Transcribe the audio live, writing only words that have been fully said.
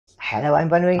Hello, I'm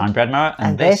Bunny. I'm Breadmower,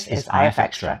 and this is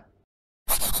IFXtra.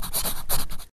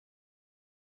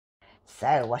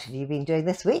 So, what have you been doing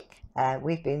this week?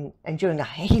 We've been enduring a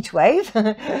heat wave,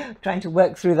 trying to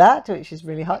work through that, which is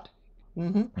really hot.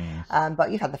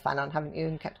 But you've had the fan on, haven't you,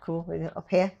 and kept cool with it up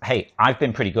here? Hey, I've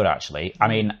been pretty good, actually. I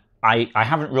mean, I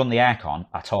haven't run the aircon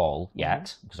at all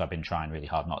yet, because I've been trying really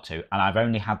hard not to, and I've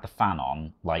only had the fan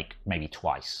on, like, maybe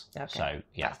twice. Okay, so,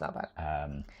 yeah. That's not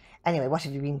bad. Anyway, what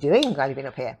have you been doing while you've been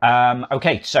up here?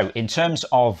 Okay, so in terms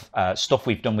of stuff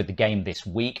we've done with the game this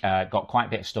week, got quite a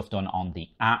bit of stuff done on the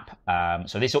app.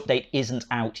 So this update isn't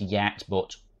out yet,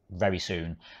 but very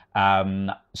soon.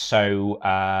 New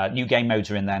game modes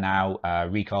are in there now.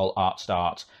 Recall, Art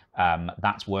Start,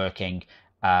 that's working.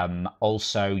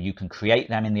 Also, you can create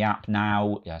them in the app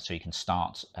now, so you can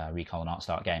start Recall and Art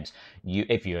Start games,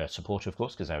 if you're a supporter, of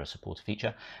course, because they're a supporter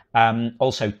feature.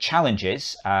 Also,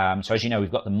 challenges. So as you know, we've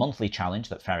got the monthly challenge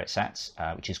that Ferret sets,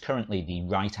 which is currently the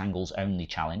right angles only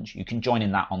challenge. You can join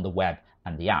in that on the web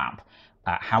and the app.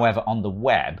 However, on the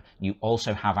web, you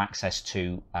also have access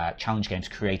to challenge games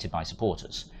created by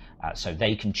supporters. So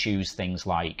they can choose things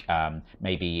like,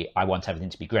 maybe I want everything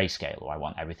to be grayscale, or I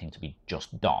want everything to be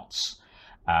just dots.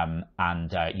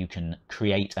 You can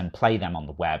create and play them on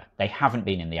the web. They haven't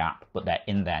been in the app, but they're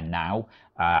in there now.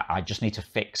 I just need to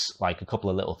fix like a couple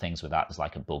of little things with that. There's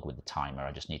like a bug with the timer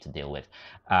I just need to deal with.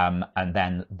 And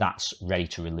then that's ready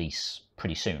to release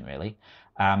pretty soon, really.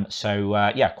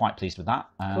 Yeah, quite pleased with that.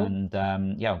 Cool.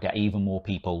 And yeah, I'll get even more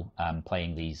people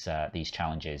playing these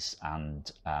challenges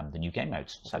and the new game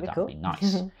modes. So that'd be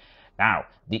nice. Now,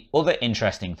 the other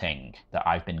interesting thing that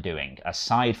I've been doing,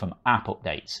 aside from app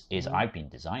updates, is I've been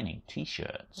designing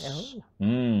t-shirts.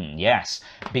 Yes,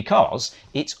 because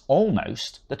it's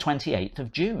almost the 28th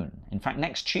of June. In fact,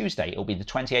 next Tuesday, it'll be the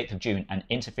 28th of June, and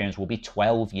Interference will be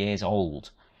 12 years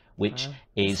old, which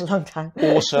is a long time.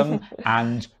 Awesome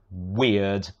and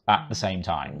weird at the same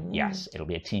time. Yes, it'll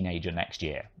be a teenager next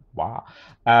year. Wow.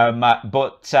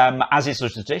 As is the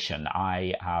tradition,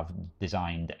 I have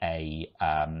designed a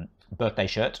birthday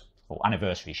shirt, or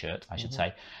anniversary shirt, I should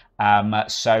say.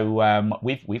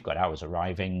 We've got ours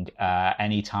arriving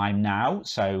any time now,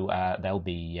 so they'll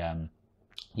be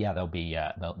they'll be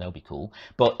cool.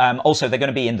 But also they're going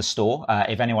to be in the store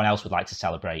if anyone else would like to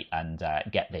celebrate and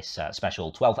get this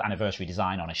special 12th anniversary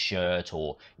design on a shirt,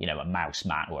 or a mouse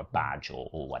mat or a badge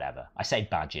or whatever. I say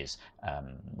badges.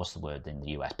 What's the word in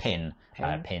the US? Pins. If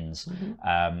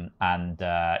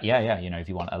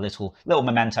you want a little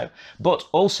memento. But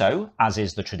also, as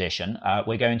is the tradition,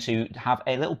 we're going to have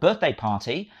a little birthday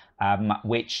party,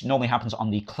 which normally happens on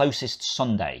the closest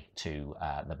Sunday to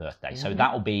the birthday. So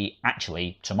that will be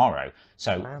actually tomorrow.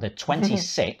 So the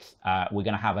 26th, we're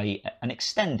going to have an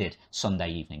extended Sunday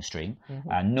evening stream.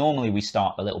 Normally we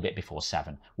start a little bit before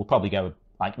 7. We'll probably go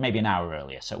like maybe an hour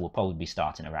earlier. So we'll probably be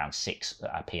starting around 6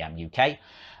 p.m. UK.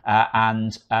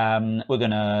 We're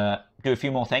going to do a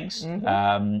few more things.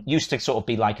 Used to sort of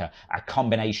be like a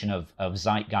combination of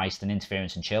Zeitgeist and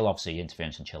Interference and Chill. Obviously,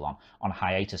 Interference and Chill on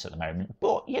hiatus at the moment.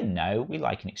 But, we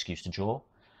like an excuse to draw.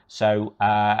 So,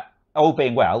 all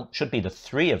being well, should be the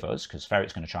 3 of us, because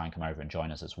Ferret's going to try and come over and join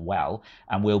us as well.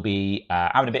 And we'll be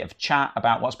having a bit of a chat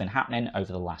about what's been happening over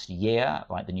the last year,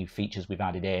 like the new features we've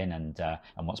added in and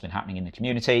what's been happening in the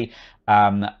community.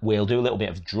 We'll do a little bit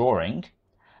of drawing.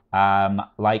 I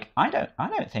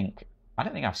don't think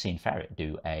I've seen Ferret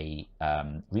do a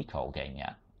Recall game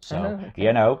yet. So,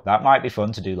 that might be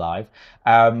fun to do live.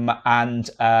 Then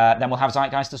we'll have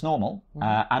Zeitgeist as normal.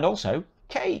 And also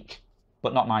cake,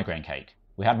 but not migraine cake.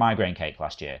 We had migraine cake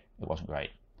last year. It wasn't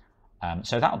great.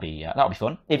 So that'll be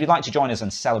fun. If you'd like to join us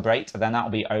and celebrate, then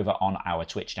that'll be over on our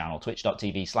Twitch channel,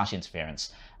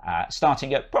 twitch.tv/interference,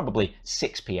 starting at probably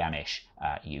 6 p.m.-ish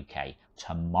UK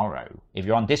tomorrow. If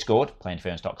you're on Discord,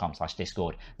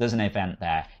 playinterference.com/Discord, there's an event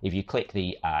there. If you click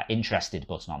the interested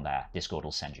button on there, Discord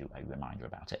will send you a reminder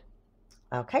about it.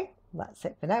 Okay, that's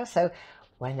it for now. So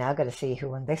we're now going to see who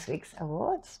won this week's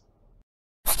awards.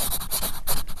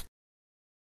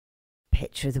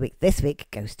 Picture of the week this week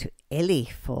goes to Illy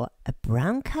for a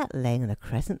brown cat laying on a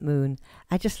crescent moon.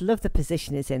 I just love the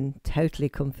position it's in, totally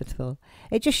comfortable.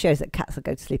 It just shows that cats will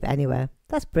go to sleep anywhere.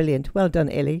 That's brilliant. Well done,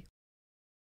 Illy.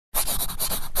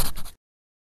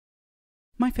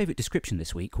 My favourite description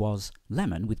this week was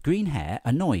lemon with green hair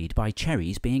annoyed by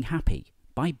cherries being happy,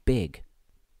 by Big.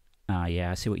 Ah yeah,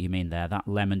 I see what you mean there. That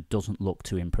lemon doesn't look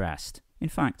too impressed. In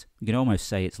fact, you can almost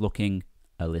say it's looking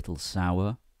a little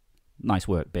sour. Nice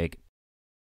work, Big.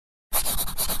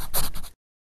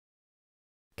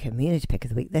 Community pick of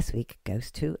the week this week goes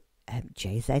to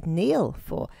JZ Neil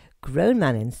for grown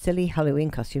man in silly Halloween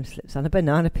costume slips on a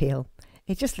banana peel.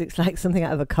 He just looks like something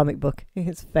out of a comic book.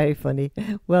 It's very funny.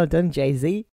 Well done,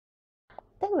 Jay-Z.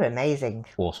 They were amazing.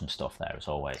 Awesome stuff there, as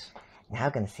always. Now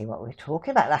we're going to see what we were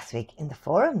talking about last week in the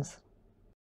forums.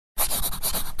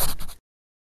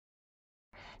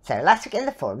 So last week in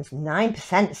the forums,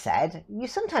 9% said, you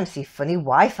sometimes see funny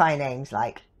Wi-Fi names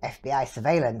like FBI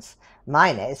surveillance.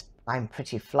 Mine is, I'm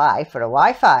pretty fly for a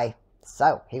Wi-Fi.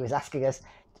 So he was asking us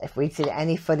if we'd seen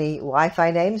any funny Wi-Fi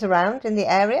names around in the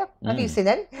area. Have you seen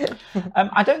any?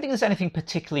 I don't think there's anything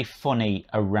particularly funny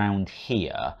around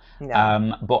here.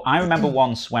 No. But I remember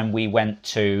once when we went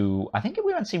to, I think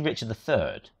we went to see Richard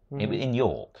III. It was in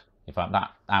York, if I'm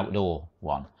that outdoor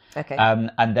one. Okay.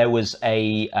 And there was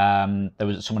someone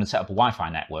had set up a Wi-Fi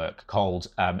network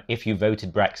called "If You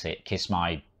Voted Brexit, Kiss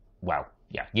My," well,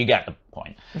 yeah, you get the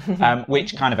point.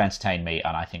 Which kind of entertained me,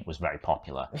 and I think was very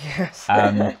popular. Yes.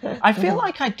 I feel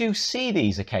like I do see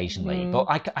these occasionally, but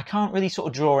I can't really sort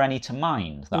of draw any to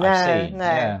mind that I've seen. No.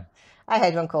 Yeah. I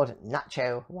heard one called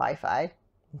Nacho Wi-Fi.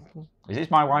 Is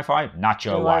this my Wi-Fi?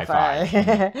 Nacho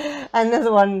Wi-Fi.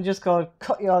 Another one just called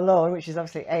Cut Your Lawn, which is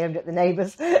obviously aimed at the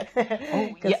neighbours. Yeah,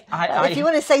 if you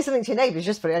want to say something to your neighbours,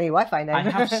 just put it on your Wi-Fi name. I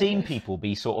have seen people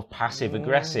be sort of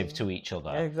passive-aggressive to each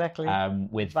other. Exactly.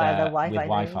 With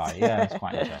Wi-Fi. Yeah, it's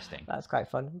quite interesting. That's quite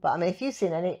fun. But I mean, if you've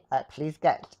seen any, please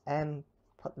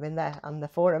put them in there on the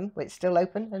forum. It's still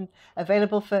open and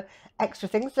available for extra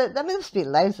things. There must be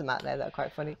loads of them out there that are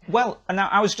quite funny. Well, now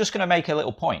I was just going to make a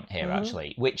little point here,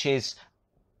 actually, which is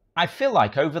I feel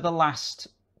like over the last,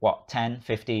 10,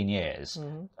 15 years,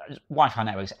 Wi-Fi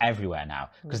networks everywhere now,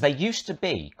 because they used to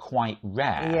be quite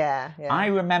rare. Yeah. I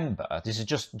remember, this has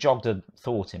just jogged a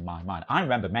thought in my mind. I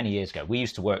remember many years ago, we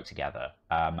used to work together,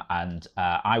 and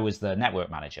I was the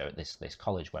network manager at this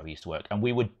college where we used to work, and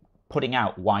we would putting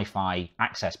out Wi-Fi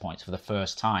access points for the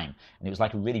first time, and it was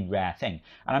like a really rare thing.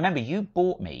 And I remember you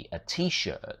bought me a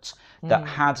T-shirt that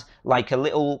had like a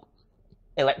little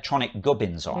electronic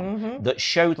gubbins on that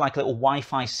showed like a little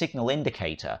Wi-Fi signal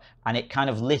indicator, and it kind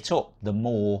of lit up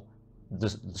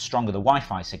the stronger the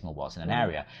Wi-Fi signal was in an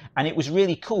area. And it was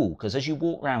really cool because as you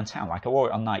walk around town, like I wore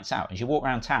it on nights out, as you walk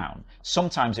around town,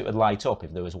 sometimes it would light up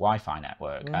if there was a Wi-Fi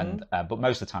network, and but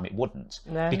most of the time it wouldn't,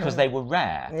 because they were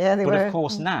rare. Yeah, they but were. of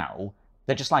course now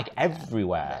they're just like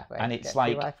everywhere, and it's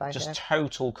like Wi-Fi, just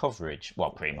total coverage,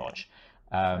 well, pretty much.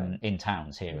 In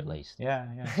towns here at least. Yeah.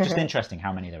 It's just interesting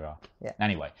how many there are. Yeah.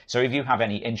 Anyway, so if you have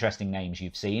any interesting names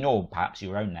you've seen, or perhaps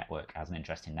your own network has an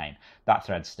interesting name, that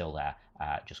thread's still there,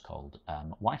 just called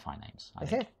Wi-Fi names. I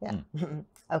think. Yeah.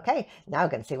 Okay, now we're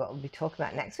going to see what we'll be talking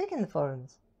about next week in the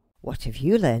forums. What have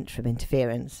you learnt from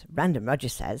interference? Random Roger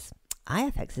says,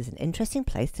 IFX is an interesting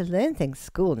place to learn things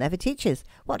school never teaches.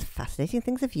 What fascinating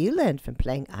things have you learned from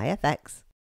playing IFX?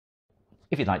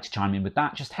 If you'd like to chime in with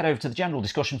that, just head over to the general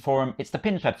discussion forum. It's the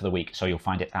pinned thread for the week, so you'll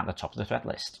find it at the top of the thread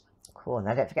list. Cool.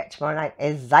 Now don't forget, tomorrow night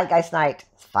is Zeitgeist Night.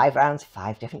 It's 5 rounds,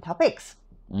 5 different topics.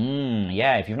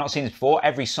 Yeah, if you've not seen this before,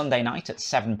 every Sunday night at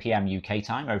 7 PM UK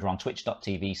time over on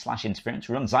twitch.tv/interference,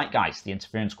 we run Zeitgeist, the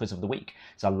interference quiz of the week.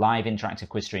 It's a live interactive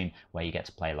quiz stream where you get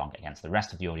to play along against the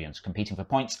rest of the audience, competing for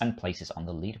points and places on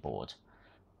the leaderboard.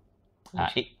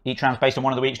 Each round's based on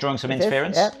one of the week's drawings from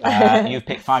interference. You've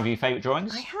picked 5 of your favourite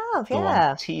drawings. I have, Go yeah.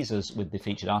 on, teasers with the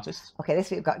featured artists. Okay,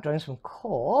 this week we've got drawings from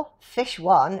Core,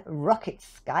 Fish1, Rocket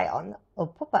Skyon,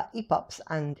 Upuppa Epops,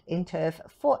 and Interv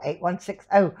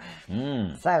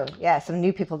 48160. So, yeah, some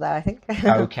new people there, I think.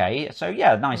 Okay, so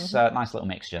yeah, nice little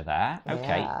mixture there.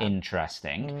 Okay,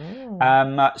 interesting.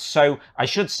 So I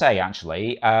should say,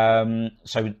 actually,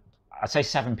 so I'd say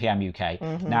 7 PM UK.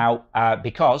 Now,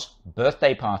 because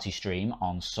birthday party stream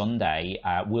on Sunday,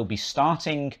 we'll be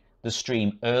starting the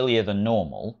stream earlier than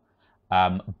normal,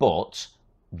 but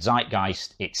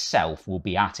Zeitgeist itself will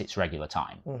be at its regular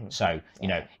time. So, you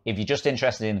know, if you're just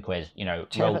interested in the quiz, you know,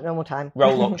 normal time.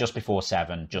 roll up just before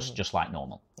 7, just like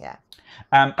normal. Yeah.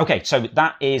 Okay, so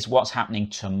that is what's happening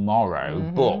tomorrow,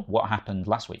 but what happened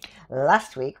last week?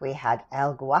 Last week we had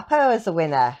El Guapo as the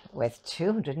winner with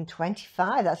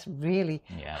 225. That's really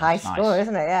high score,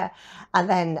 isn't it? Yeah. And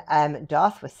then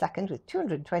Darth was second with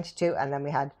 222, and then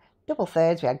we had double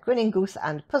thirds. We had Grinning Goose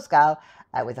and Pusgal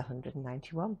with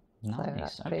 191. Nice. So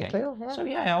that's okay. pretty cool, yeah. So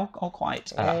yeah, all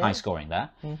quite high scoring there.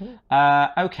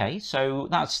 Okay, so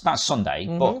that's Sunday,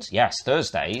 but yes,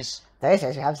 Thursdays.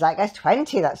 Thursdays we have Zeitgeist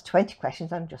 20. That's 20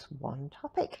 questions on just one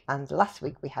topic. And last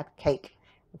week we had Cake.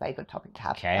 A very good topic to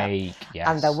have. Cake, yes.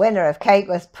 And the winner of Cake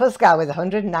was Pusgal with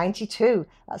 192.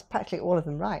 That's practically all of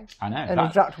them right. I know. And he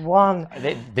dropped one.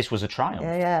 This was a triumph.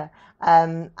 Yeah.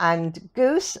 And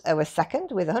Goose was second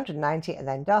with 190, and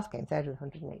then Darth came third with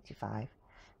 185.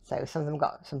 So some of them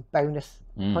got some bonus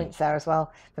points there as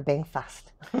well for being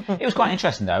fast. It was quite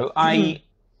interesting though. I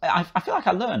feel like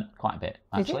I learned quite a bit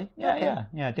actually. Did you? Okay.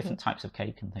 Yeah. Different types of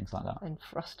cake and things like that. And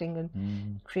frosting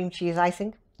and cream cheese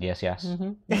icing. Yes. Okay,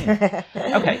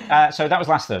 so that was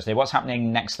last Thursday. What's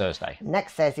happening next Thursday?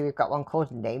 Next Thursday we've got one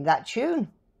called Name That Tune.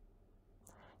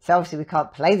 So obviously we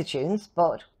can't play the tunes,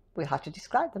 but we'll have to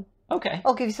describe them. Okay.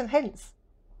 Or give you some hints.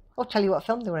 Or tell you what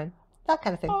film they were in. That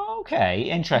kind of thing. Okay,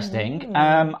 interesting.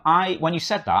 When you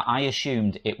said that, I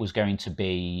assumed it was going to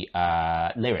be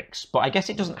lyrics, but I guess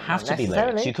it doesn't have to be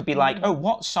lyrics. You could be like, oh,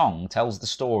 what song tells the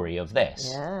story of this?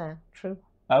 Yeah, true.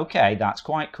 Okay, that's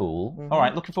quite cool. All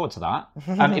right, looking forward to that.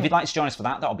 If you'd like to join us for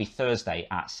that, that'll be Thursday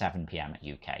at 7 p.m.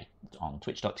 UK on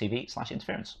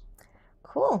twitch.tv/interference.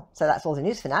 Cool. So that's all the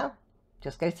news for now.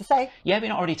 Just goes to say. Yeah, if you're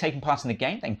not already taking part in the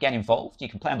game, then get involved. You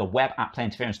can play on the web at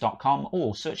playinterference.com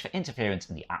or search for Interference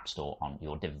in the App Store on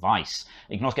your device.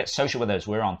 You can also get social with us.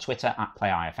 We're on Twitter at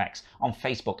PlayIFX, on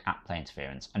Facebook at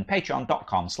PlayInterference, and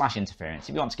patreon.com/interference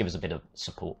if you want to give us a bit of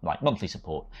support, like monthly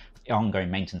support, for the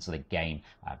ongoing maintenance of the game,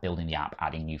 building the app,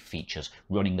 adding new features,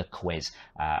 running the quiz,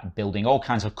 building all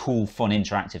kinds of cool, fun,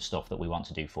 interactive stuff that we want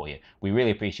to do for you. We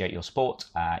really appreciate your support.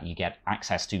 You get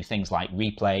access to things like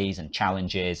replays and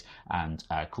challenges and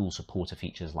cool supporter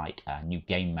features like new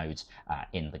game modes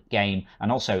in the game.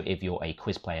 And also, if you're a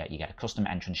quiz player, you get a custom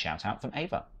entrance shout out from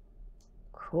Ava.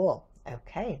 Cool.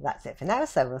 Okay, that's it for now.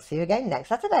 So we'll see you again next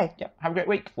Saturday. Yep. Have a great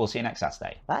week. We'll see you next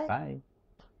Saturday. Bye. Bye.